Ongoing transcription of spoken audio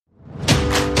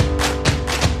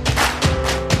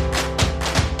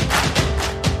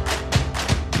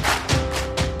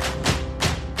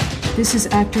This is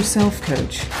Actor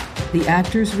Self-Coach, the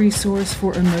actor's resource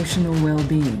for emotional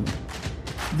well-being.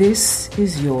 This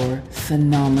is your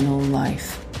phenomenal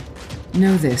life.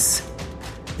 Know this,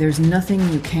 there's nothing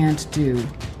you can't do.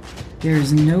 There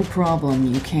is no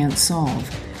problem you can't solve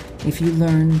if you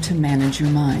learn to manage your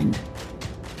mind.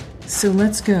 So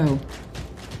let's go.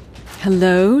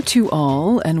 Hello to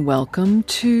all and welcome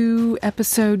to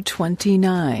episode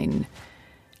 29.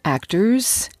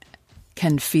 Actors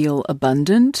can feel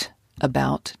abundant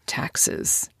about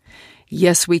taxes.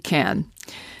 Yes, we can.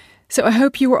 So I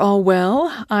hope you were all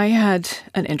well. I had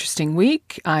an interesting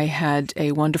week. I had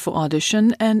a wonderful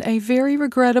audition and a very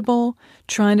regrettable,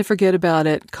 trying to forget about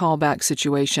it, callback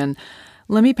situation.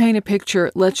 Let me paint a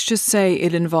picture. Let's just say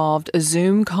it involved a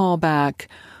Zoom callback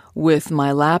with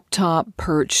my laptop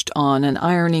perched on an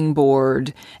ironing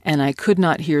board, and I could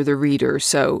not hear the reader.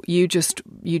 So you just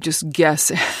guess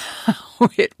how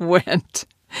it went.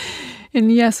 And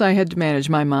yes, I had to manage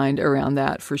my mind around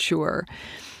that for sure.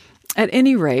 At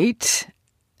any rate,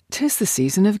 'tis the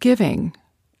season of giving,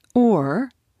 or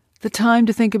the time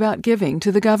to think about giving to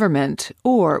the government,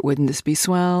 or, wouldn't this be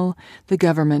swell, the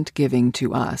government giving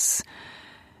to us.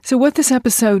 So what this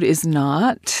episode is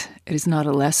not, it is not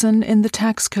a lesson in the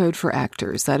tax code for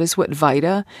actors. That is what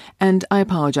VITA, and I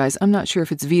apologize, I'm not sure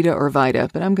if it's VITA or VITA,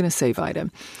 but I'm going to say VITA.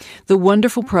 The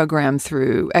wonderful program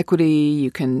through Equity,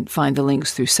 you can find the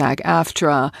links through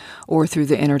SAG-AFTRA or through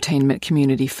the Entertainment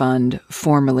Community Fund,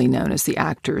 formerly known as the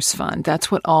Actors Fund. That's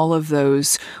what all of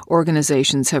those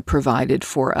organizations have provided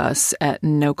for us at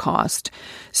no cost.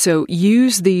 So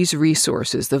use these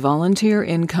resources, the Volunteer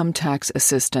Income Tax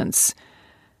Assistance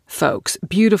folks,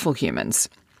 beautiful humans.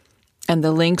 And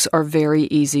the links are very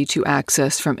easy to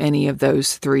access from any of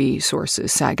those three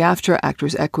sources, SAG-AFTRA,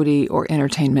 Actors Equity, or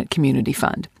Entertainment Community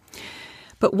Fund.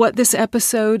 But what this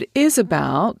episode is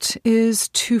about is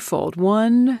twofold.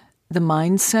 One, the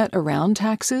mindset around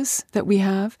taxes that we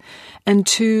have, and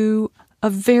two, a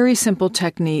very simple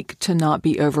technique to not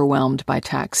be overwhelmed by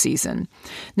tax season.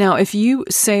 Now, if you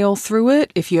sail through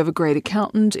it, if you have a great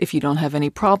accountant, if you don't have any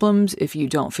problems, if you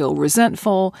don't feel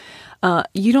resentful,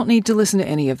 you don't need to listen to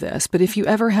any of this. But if you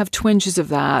ever have twinges of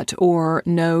that or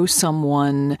know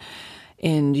someone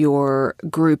in your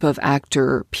group of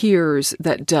actor peers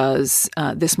that does,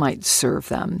 this might serve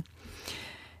them.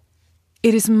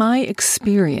 It is my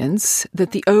experience that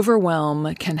the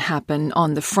overwhelm can happen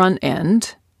on the front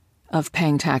end of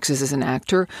paying taxes as an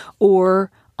actor,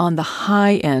 or on the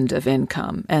high end of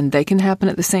income. And they can happen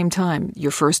at the same time.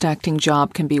 Your first acting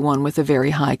job can be one with a very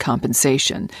high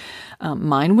compensation.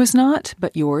 Mine was not,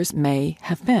 but yours may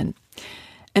have been.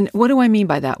 And what do I mean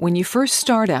by that? When you first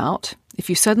start out, if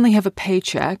you suddenly have a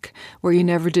paycheck where you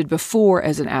never did before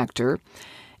as an actor,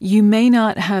 you may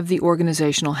not have the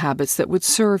organizational habits that would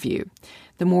serve you.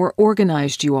 The more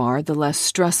organized you are, the less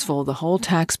stressful the whole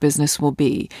tax business will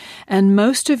be. And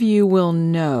most of you will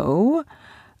know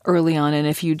early on, and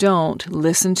if you don't,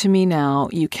 listen to me now,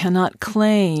 you cannot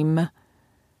claim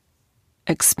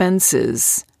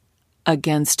expenses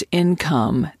against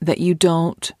income that you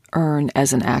don't earn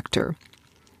as an actor.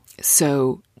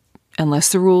 So,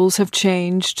 unless the rules have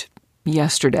changed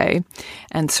yesterday,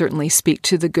 and certainly speak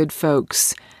to the good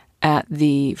folks at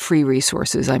the free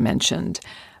resources I mentioned,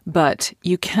 but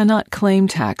you cannot claim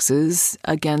taxes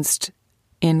against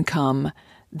income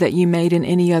that you made in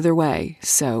any other way.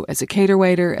 So as a cater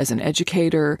waiter, as an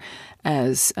educator,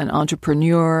 as an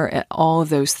entrepreneur, all of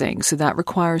those things. So that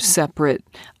requires separate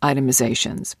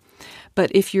itemizations. But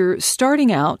if you're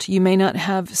starting out, you may not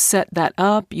have set that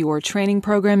up. Your training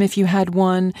program, if you had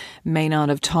one, may not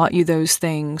have taught you those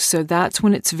things. So that's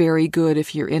when it's very good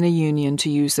if you're in a union to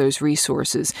use those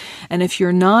resources. And if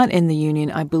you're not in the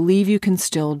union, I believe you can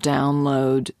still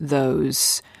download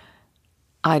those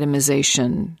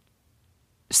itemization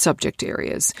subject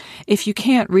areas. If you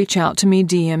can't, reach out to me,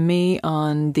 DM me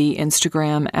on the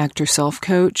Instagram Actor Self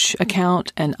Coach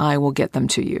account, and I will get them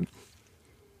to you.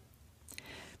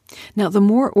 Now, the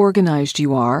more organized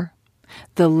you are,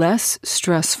 the less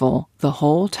stressful the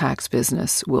whole tax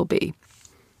business will be.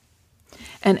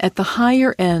 And at the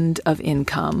higher end of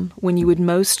income, when you would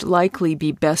most likely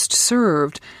be best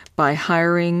served by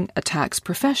hiring a tax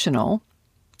professional,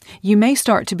 you may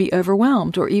start to be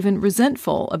overwhelmed or even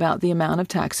resentful about the amount of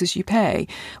taxes you pay.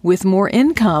 With more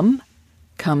income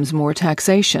comes more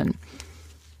taxation,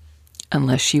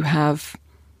 unless you have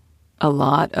a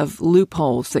lot of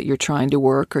loopholes that you're trying to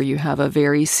work, or you have a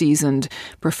very seasoned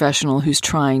professional who's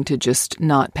trying to just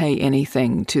not pay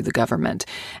anything to the government.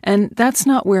 And that's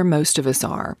not where most of us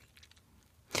are.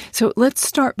 So let's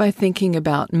start by thinking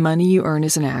about money you earn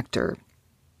as an actor.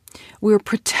 We're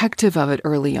protective of it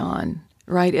early on,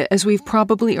 right? As we've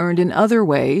probably earned in other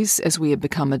ways as we have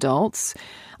become adults.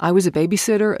 I was a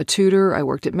babysitter, a tutor, I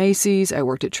worked at Macy's, I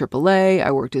worked at AAA,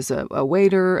 I worked as a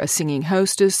waiter, a singing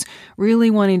hostess,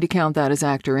 really wanting to count that as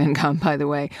actor income, by the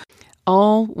way,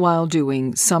 all while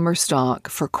doing summer stock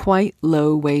for quite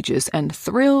low wages and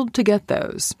thrilled to get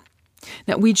those.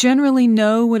 Now, we generally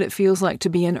know what it feels like to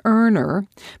be an earner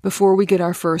before we get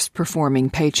our first performing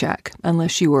paycheck,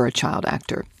 unless you were a child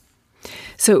actor.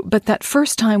 But that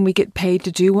first time we get paid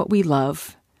to do what we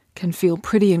love can feel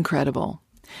pretty incredible.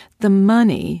 The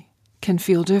money can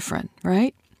feel different,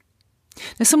 right?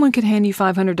 Now, someone could hand you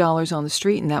 $500 on the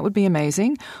street, and that would be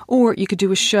amazing. Or you could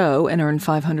do a show and earn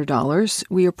 $500.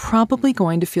 We are probably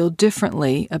going to feel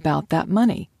differently about that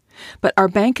money. But our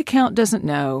bank account doesn't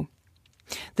know.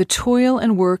 The toil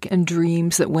and work and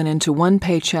dreams that went into one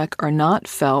paycheck are not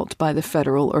felt by the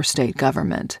federal or state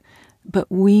government.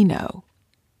 But we know.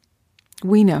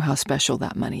 We know how special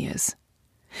that money is.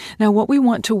 Now, what we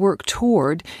want to work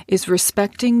toward is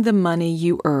respecting the money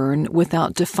you earn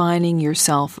without defining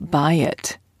yourself by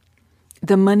it.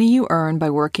 The money you earn by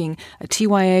working a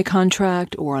TYA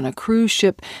contract or on a cruise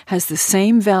ship has the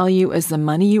same value as the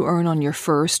money you earn on your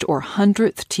first or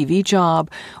 100th TV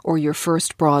job or your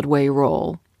first Broadway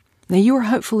role. Now, you are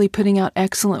hopefully putting out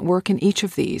excellent work in each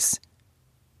of these.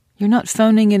 You're not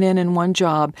phoning it in one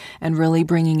job and really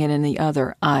bringing it in the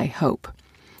other, I hope.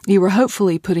 You are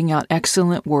hopefully putting out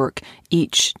excellent work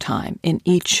each time, in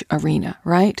each arena,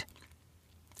 right?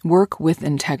 Work with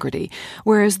integrity.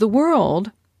 Whereas the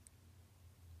world,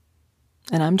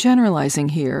 and I'm generalizing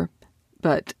here,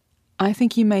 but I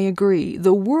think you may agree,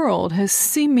 the world has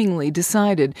seemingly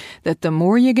decided that the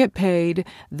more you get paid,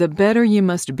 the better you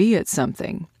must be at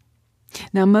something.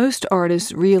 Now, most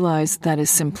artists realize that is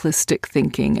simplistic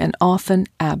thinking and often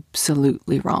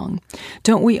absolutely wrong.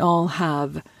 Don't we all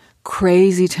have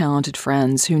crazy talented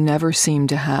friends who never seem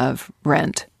to have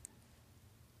rent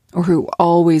or who are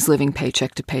always living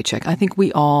paycheck to paycheck? I think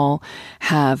we all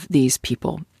have these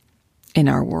people in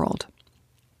our world.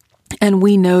 And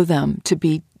we know them to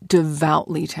be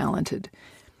devoutly talented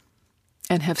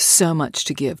and have so much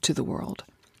to give to the world.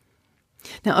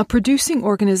 Now, a producing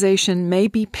organization may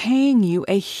be paying you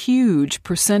a huge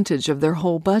percentage of their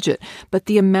whole budget, but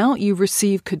the amount you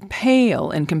receive could pale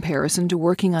in comparison to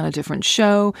working on a different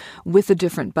show with a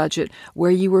different budget where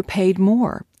you were paid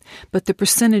more. But the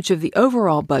percentage of the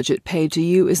overall budget paid to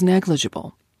you is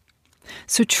negligible.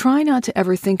 So try not to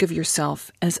ever think of yourself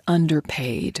as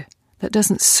underpaid. That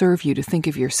doesn't serve you to think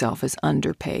of yourself as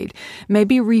underpaid.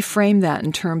 Maybe reframe that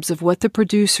in terms of what the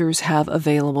producers have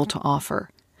available to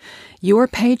offer. Your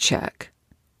paycheck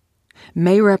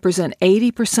may represent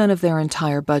 80% of their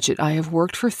entire budget. I have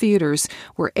worked for theaters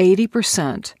where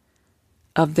 80%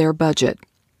 of their budget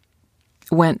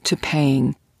went to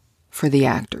paying for the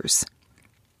actors,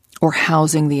 or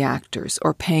housing the actors,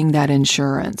 or paying that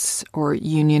insurance, or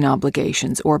union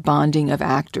obligations, or bonding of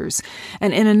actors.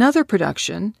 And in another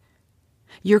production,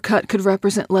 your cut could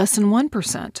represent less than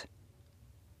 1%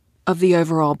 of the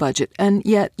overall budget, and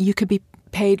yet you could be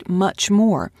paid much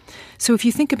more. So if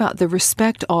you think about the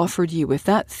respect offered you, if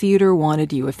that theater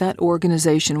wanted you, if that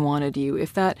organization wanted you,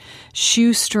 if that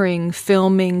shoestring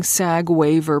filming SAG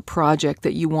waiver project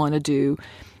that you want to do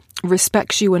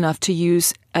respects you enough to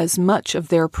use as much of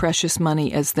their precious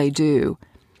money as they do,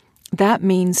 that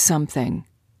means something,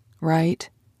 right?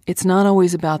 It's not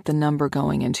always about the number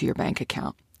going into your bank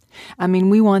account. I mean,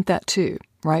 we want that too,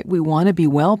 right? We want to be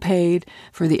well paid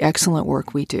for the excellent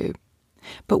work we do.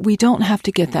 But we don't have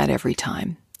to get that every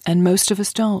time, and most of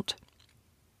us don't.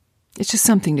 It's just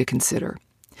something to consider.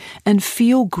 And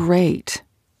feel great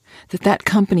that that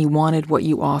company wanted what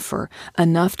you offer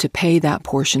enough to pay that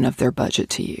portion of their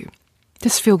budget to you.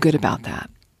 Just feel good about that.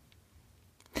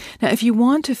 Now, if you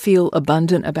want to feel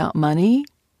abundant about money,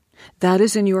 that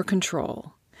is in your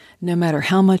control, no matter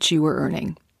how much you are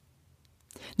earning.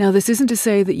 Now, this isn't to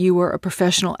say that you are a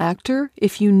professional actor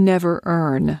if you never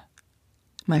earn.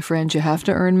 My friend, you have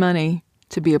to earn money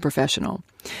to be a professional.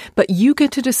 But you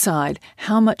get to decide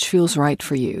how much feels right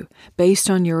for you based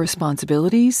on your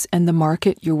responsibilities and the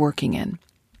market you're working in.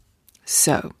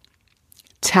 So,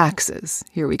 taxes.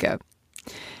 Here we go.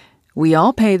 We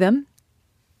all pay them.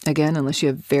 Again, unless you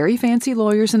have very fancy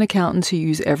lawyers and accountants who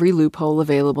use every loophole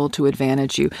available to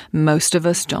advantage you. Most of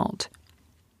us don't.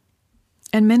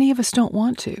 And many of us don't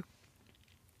want to.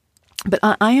 But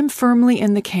I am firmly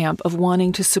in the camp of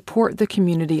wanting to support the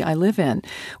community I live in,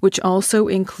 which also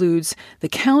includes the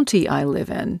county I live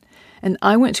in. And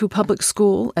I went to a public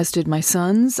school, as did my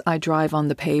sons. I drive on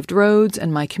the paved roads,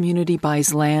 and my community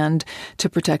buys land to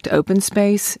protect open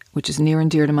space, which is near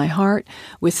and dear to my heart,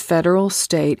 with federal,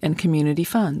 state, and community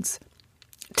funds.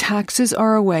 taxes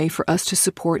are a way for us to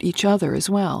support each other as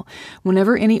well.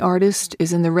 Whenever any artist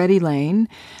is in the ready lane,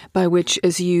 by which,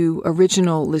 as you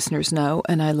original listeners know,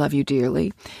 and I love you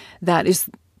dearly, that is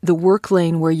the work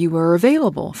lane where you are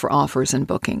available for offers and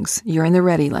bookings. You're in the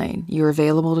ready lane. You're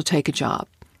available to take a job.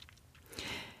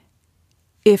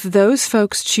 If those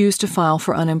folks choose to file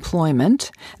for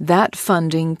unemployment, that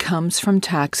funding comes from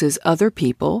taxes other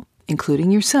people,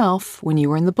 including yourself, when you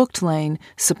were in the booked lane,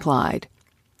 supplied.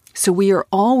 So we are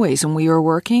always, when we are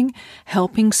working,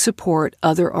 helping support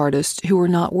other artists who are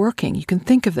not working. You can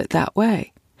think of it that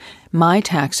way. My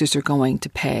taxes are going to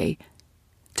pay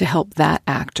to help that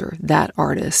actor, that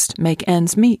artist, make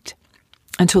ends meet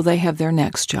until they have their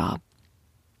next job.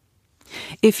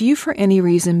 If you, for any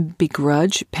reason,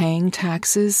 begrudge paying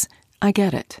taxes, I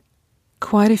get it.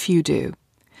 Quite a few do.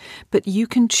 But you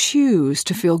can choose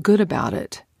to feel good about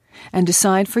it and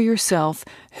decide for yourself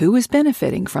who is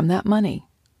benefiting from that money.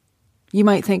 You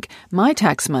might think, my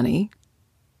tax money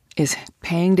is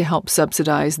paying to help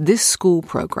subsidize this school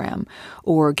program,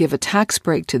 or give a tax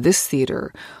break to this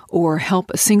theater, or help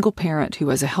a single parent who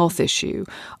has a health issue,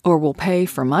 or will pay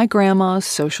for my grandma's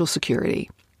Social Security.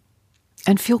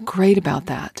 And feel great about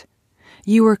that.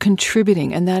 You are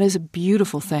contributing, and that is a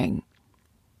beautiful thing.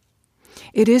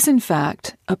 It is, in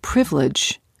fact, a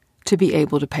privilege to be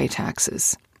able to pay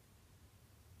taxes.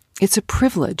 It's a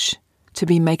privilege to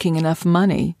be making enough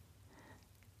money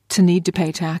to need to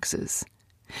pay taxes.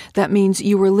 That means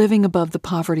you are living above the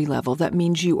poverty level. That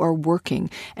means you are working,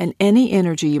 and any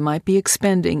energy you might be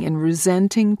expending in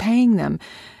resenting paying them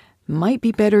might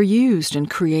be better used in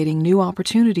creating new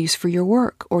opportunities for your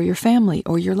work or your family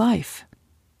or your life.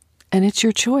 And it's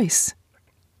your choice.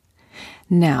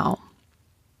 Now,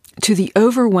 to the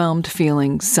overwhelmed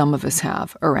feeling some of us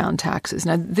have around taxes.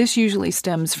 Now, this usually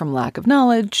stems from lack of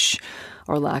knowledge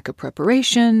or lack of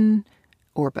preparation,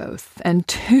 or both. And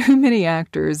too many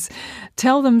actors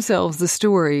tell themselves the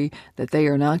story that they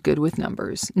are not good with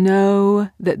numbers. Know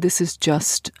that this is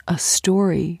just a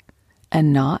story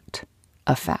and not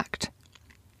a fact.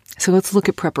 So let's look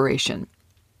at preparation.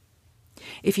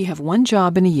 If you have one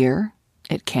job in a year,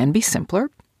 it can be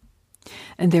simpler.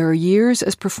 And there are years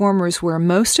as performers where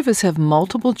most of us have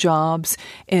multiple jobs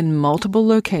in multiple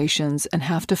locations and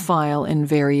have to file in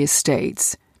various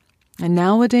states. And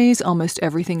nowadays, almost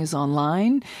everything is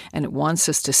online, and it wants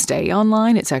us to stay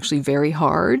online. It's actually very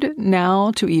hard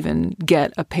now to even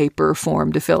get a paper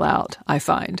form to fill out, I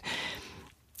find.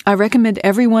 I recommend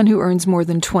everyone who earns more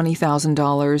than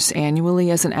 $20,000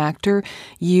 annually as an actor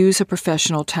use a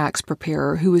professional tax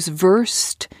preparer who is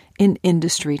versed in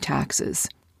industry taxes.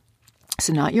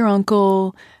 So not your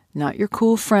uncle, not your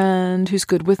cool friend who's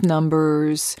good with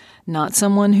numbers, not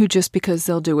someone who just because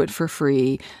they'll do it for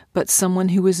free, but someone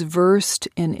who is versed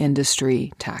in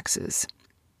industry taxes.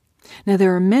 Now,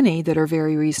 there are many that are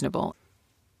very reasonable.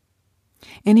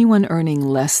 Anyone earning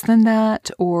less than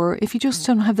that, or if you just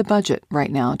don't have the budget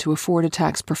right now to afford a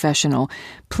tax professional,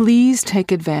 please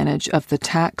take advantage of the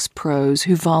tax pros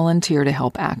who volunteer to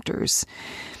help actors.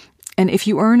 And if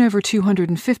you earn over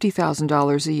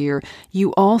 $250,000 a year,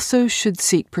 you also should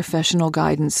seek professional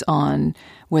guidance on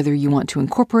whether you want to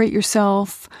incorporate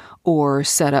yourself or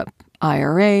set up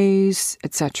IRAs,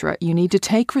 etc. You need to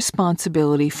take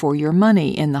responsibility for your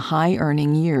money in the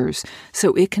high-earning years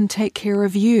so it can take care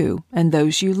of you and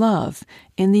those you love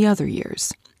in the other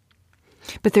years.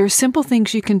 But there are simple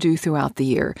things you can do throughout the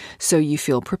year so you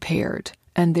feel prepared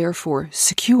and therefore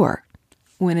secure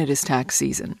when it is tax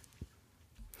season.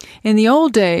 In the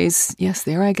old days, yes,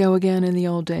 there I go again in the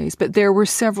old days, but there were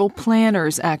several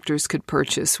planners actors could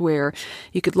purchase where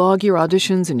you could log your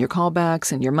auditions and your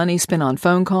callbacks and your money spent on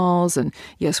phone calls, and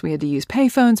yes, we had to use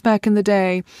payphones back in the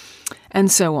day,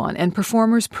 and so on. And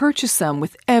performers purchased them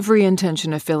with every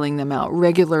intention of filling them out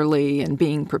regularly and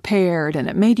being prepared, and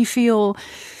it made you feel,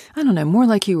 I don't know, more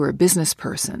like you were a business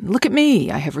person. Look at me,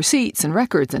 I have receipts and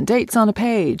records and dates on a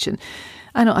page, and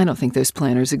I don't think those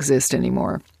planners exist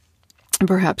anymore.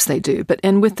 Perhaps they do,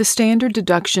 and with the standard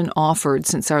deduction offered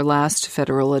since our last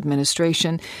federal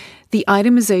administration, the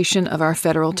itemization of our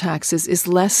federal taxes is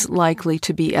less likely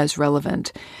to be as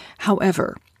relevant.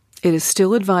 However, it is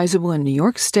still advisable in New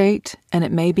York State, and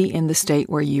it may be in the state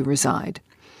where you reside.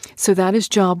 So that is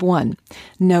job one.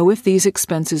 Know if these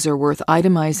expenses are worth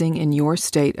itemizing in your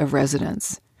state of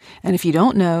residence. And if you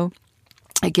don't know,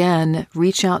 again,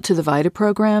 reach out to the VITA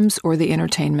programs or the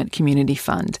Entertainment Community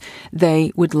Fund.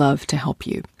 They would love to help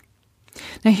you.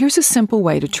 Now, here's a simple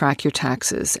way to track your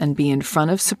taxes and be in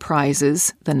front of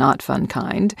surprises, the not fun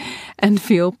kind, and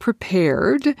feel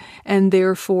prepared and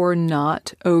therefore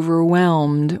not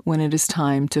overwhelmed when it is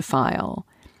time to file.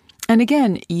 And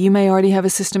again, you may already have a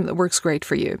system that works great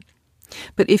for you.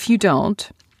 But if you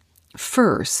don't,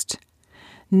 first,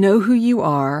 know who you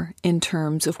are in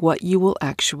terms of what you will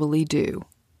actually do.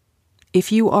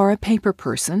 If you are a paper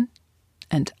person,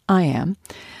 and I am,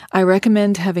 I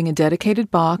recommend having a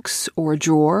dedicated box or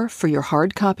drawer for your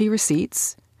hard copy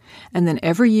receipts, and then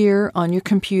every year on your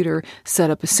computer set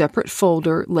up a separate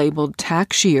folder labeled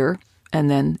tax year, and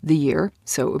then the year.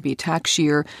 So it would be tax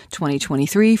year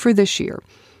 2023 for this year.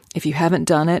 If you haven't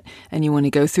done it and you want to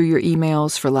go through your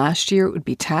emails for last year, it would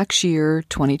be tax year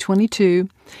 2022.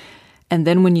 And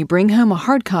then when you bring home a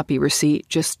hard copy receipt,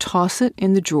 just toss it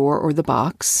in the drawer or the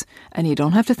box, and you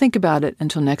don't have to think about it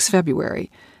until next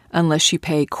February, unless you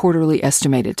pay quarterly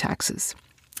estimated taxes.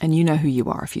 And you know who you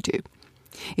are if you do.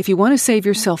 If you want to save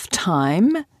yourself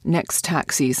time next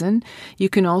tax season, you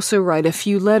can also write a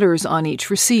few letters on each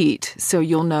receipt so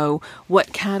you'll know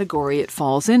what category it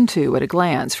falls into at a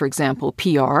glance. For example,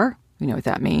 PR, you know what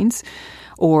that means,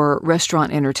 or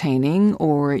restaurant entertaining,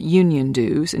 or union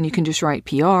dues, and you can just write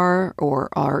PR or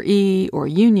RE or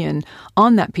union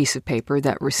on that piece of paper,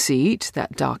 that receipt,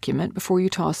 that document, before you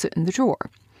toss it in the drawer.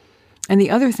 And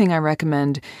the other thing I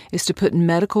recommend is to put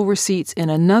medical receipts in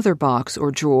another box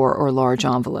or drawer or large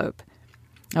envelope.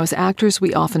 Now, as actors,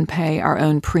 we often pay our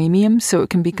own premium, so it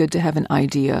can be good to have an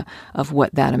idea of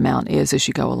what that amount is as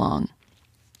you go along.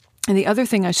 And the other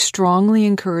thing I strongly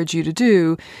encourage you to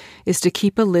do is to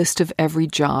keep a list of every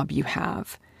job you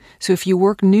have. So if you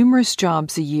work numerous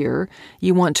jobs a year,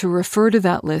 you want to refer to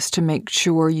that list to make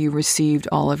sure you received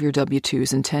all of your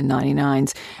W-2s and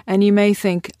 1099s. And you may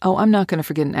think, oh, I'm not going to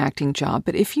forget an acting job.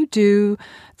 But if you do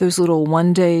those little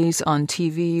one days on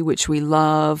TV, which we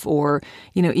love, or,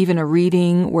 even a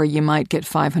reading where you might get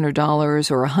 $500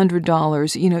 or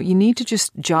 $100, you need to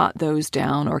just jot those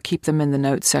down or keep them in the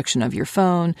notes section of your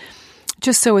phone,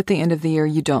 just so at the end of the year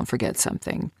you don't forget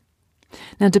something.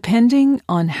 Now, depending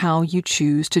on how you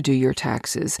choose to do your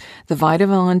taxes, the VITA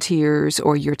volunteers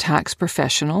or your tax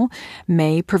professional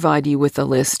may provide you with a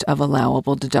list of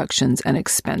allowable deductions and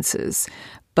expenses.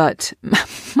 But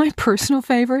my personal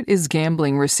favorite is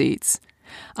gambling receipts.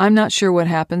 I'm not sure what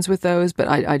happens with those, but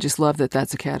I just love that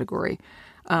that's a category.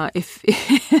 If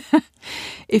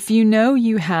you know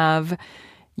you have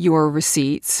your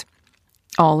receipts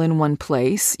all in one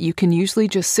place, you can usually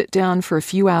just sit down for a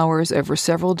few hours over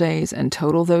several days and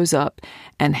total those up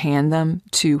and hand them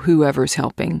to whoever's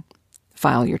helping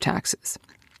file your taxes.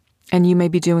 And you may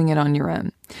be doing it on your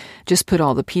own. Just put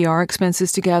all the PR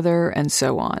expenses together and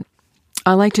so on.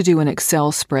 I like to do an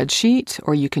Excel spreadsheet,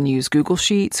 or you can use Google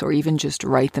Sheets, or even just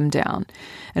write them down.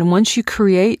 And once you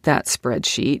create that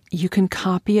spreadsheet, you can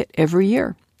copy it every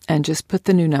year and just put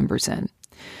the new numbers in.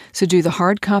 So do the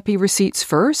hard copy receipts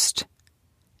first,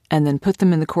 and then put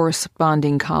them in the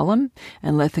corresponding column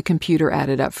and let the computer add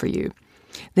it up for you.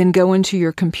 Then go into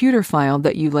your computer file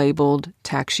that you labeled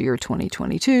tax year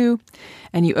 2022,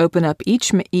 and you open up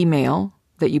each email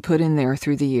that you put in there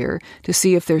through the year to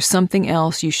see if there's something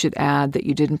else you should add that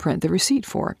you didn't print the receipt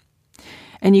for.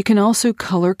 And you can also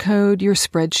color code your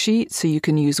spreadsheet, so you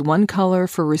can use one color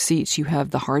for receipts you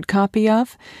have the hard copy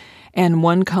of, and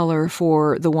one color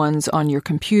for the ones on your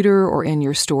computer or in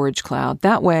your storage cloud.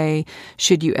 That way,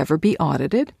 should you ever be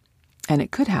audited, and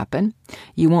it could happen,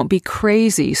 you won't be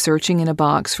crazy searching in a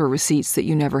box for receipts that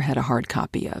you never had a hard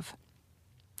copy of.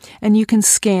 And you can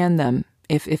scan them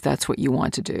if that's what you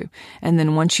want to do. And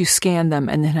then once you scan them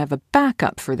and then have a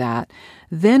backup for that,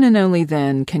 then and only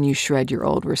then can you shred your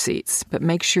old receipts. But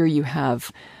make sure you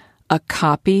have a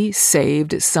copy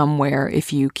saved somewhere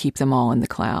if you keep them all in the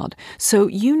cloud. So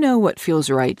you know what feels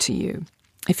right to you.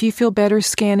 If you feel better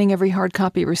scanning every hard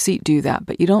copy receipt, do that,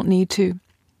 but you don't need to.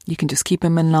 You can just keep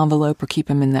them in an envelope or keep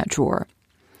them in that drawer.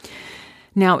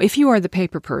 Now, if you are the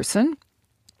paper person,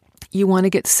 you want to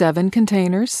get 7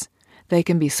 containers. They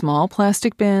can be small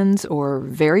plastic bins or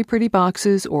very pretty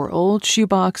boxes or old shoe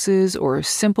boxes or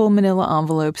simple manila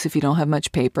envelopes if you don't have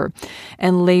much paper,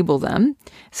 and label them.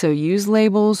 So use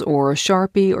labels or a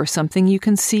Sharpie or something you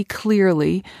can see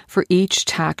clearly for each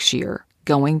tax year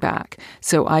going back.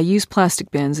 So I use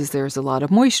plastic bins as there's a lot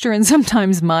of moisture and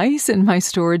sometimes mice in my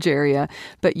storage area,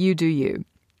 but you do you.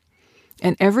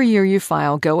 And every year you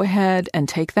file, go ahead and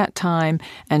take that time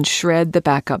and shred the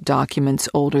backup documents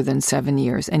older than 7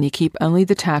 years, and you keep only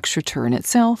the tax return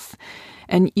itself.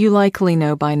 And you likely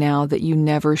know by now that you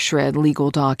never shred legal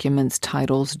documents,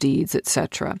 titles, deeds,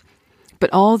 etc.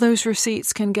 But all those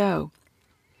receipts can go.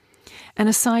 And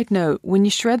a side note, when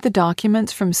you shred the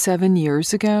documents from 7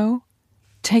 years ago,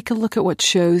 take a look at what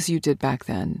shows you did back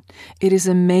then. It is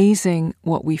amazing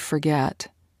what we forget.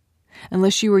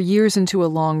 Unless you were years into a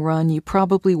long run, you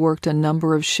probably worked a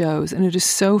number of shows, and it is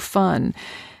so fun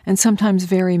and sometimes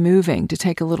very moving to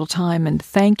take a little time and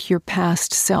thank your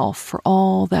past self for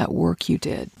all that work you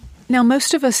did. Now,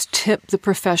 most of us tip the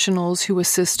professionals who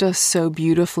assist us so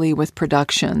beautifully with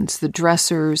productions, the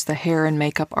dressers, the hair and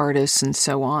makeup artists, and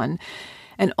so on.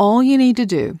 And all you need to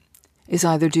do is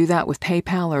either do that with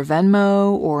PayPal or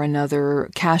Venmo or another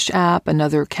cash app,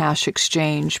 another cash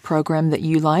exchange program that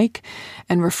you like,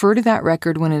 and refer to that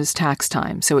record when it is tax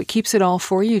time. So it keeps it all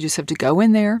for you. You just have to go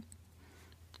in there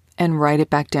and write it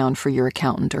back down for your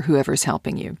accountant or whoever's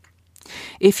helping you.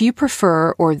 If you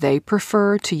prefer or they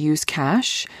prefer to use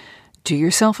cash, do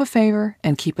yourself a favor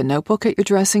and keep a notebook at your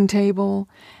dressing table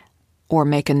or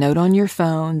make a note on your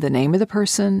phone, the name of the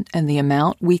person and the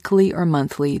amount weekly or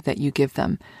monthly that you give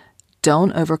them.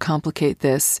 Don't overcomplicate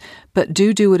this, but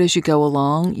do it as you go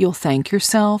along. You'll thank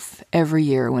yourself every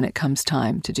year when it comes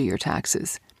time to do your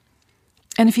taxes.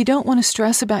 And if you don't want to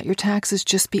stress about your taxes,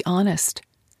 just be honest.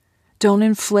 Don't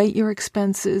inflate your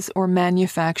expenses or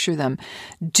manufacture them.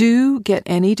 Do get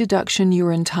any deduction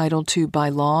you're entitled to by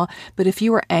law, but if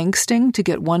you are angsting to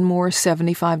get one more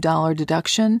 $75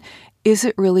 deduction, is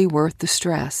it really worth the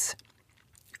stress?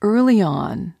 Early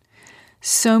on,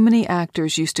 so many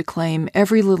actors used to claim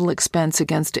every little expense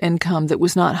against income that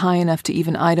was not high enough to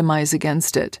even itemize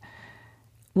against it.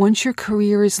 Once your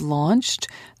career is launched,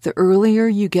 the earlier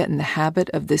you get in the habit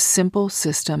of this simple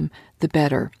system, the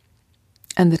better.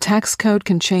 And the tax code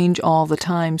can change all the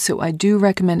time, so I do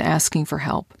recommend asking for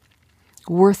help.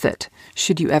 Worth it,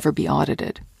 should you ever be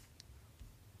audited.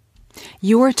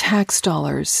 Your tax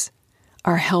dollars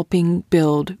are helping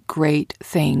build great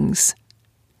things.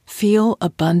 Feel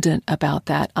abundant about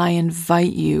that. I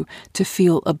invite you to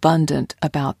feel abundant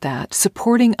about that.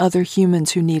 Supporting other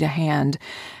humans who need a hand,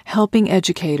 helping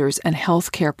educators and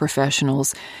healthcare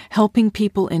professionals, helping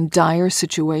people in dire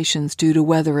situations due to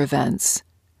weather events.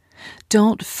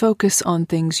 Don't focus on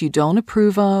things you don't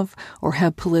approve of or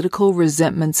have political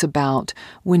resentments about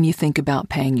when you think about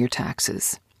paying your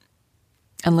taxes.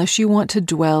 Unless you want to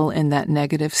dwell in that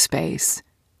negative space.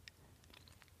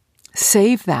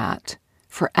 Save that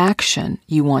for action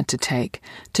you want to take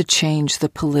to change the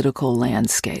political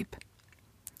landscape.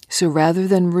 So rather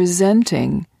than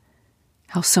resenting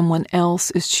how someone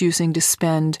else is choosing to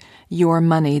spend your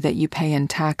money that you pay in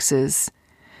taxes,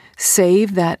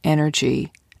 save that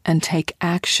energy and take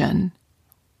action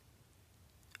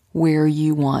where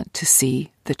you want to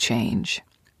see the change.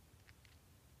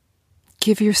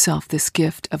 Give yourself this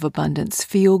gift of abundance.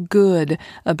 Feel good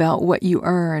about what you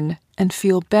earn and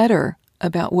feel better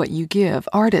about what you give.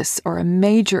 Artists are a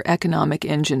major economic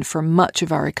engine for much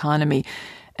of our economy,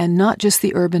 and not just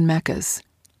the urban meccas.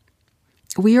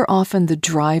 We are often the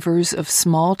drivers of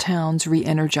small towns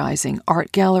re-energizing,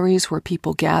 art galleries where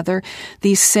people gather.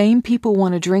 These same people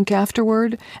want a drink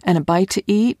afterward and a bite to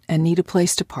eat and need a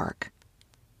place to park.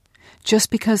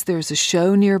 Just because there's a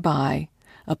show nearby,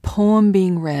 a poem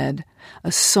being read,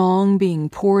 a song being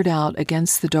poured out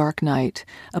against the dark night,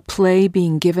 a play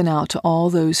being given out to all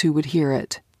those who would hear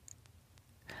it,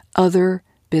 other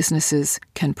businesses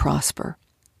can prosper.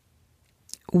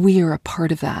 We are a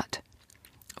part of that.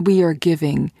 We are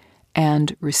giving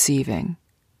and receiving.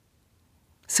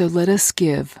 So let us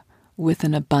give with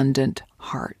an abundant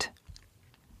heart.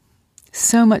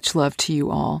 So much love to you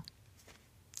all,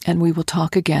 and we will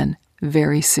talk again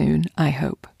very soon, I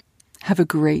hope. Have a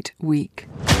great week.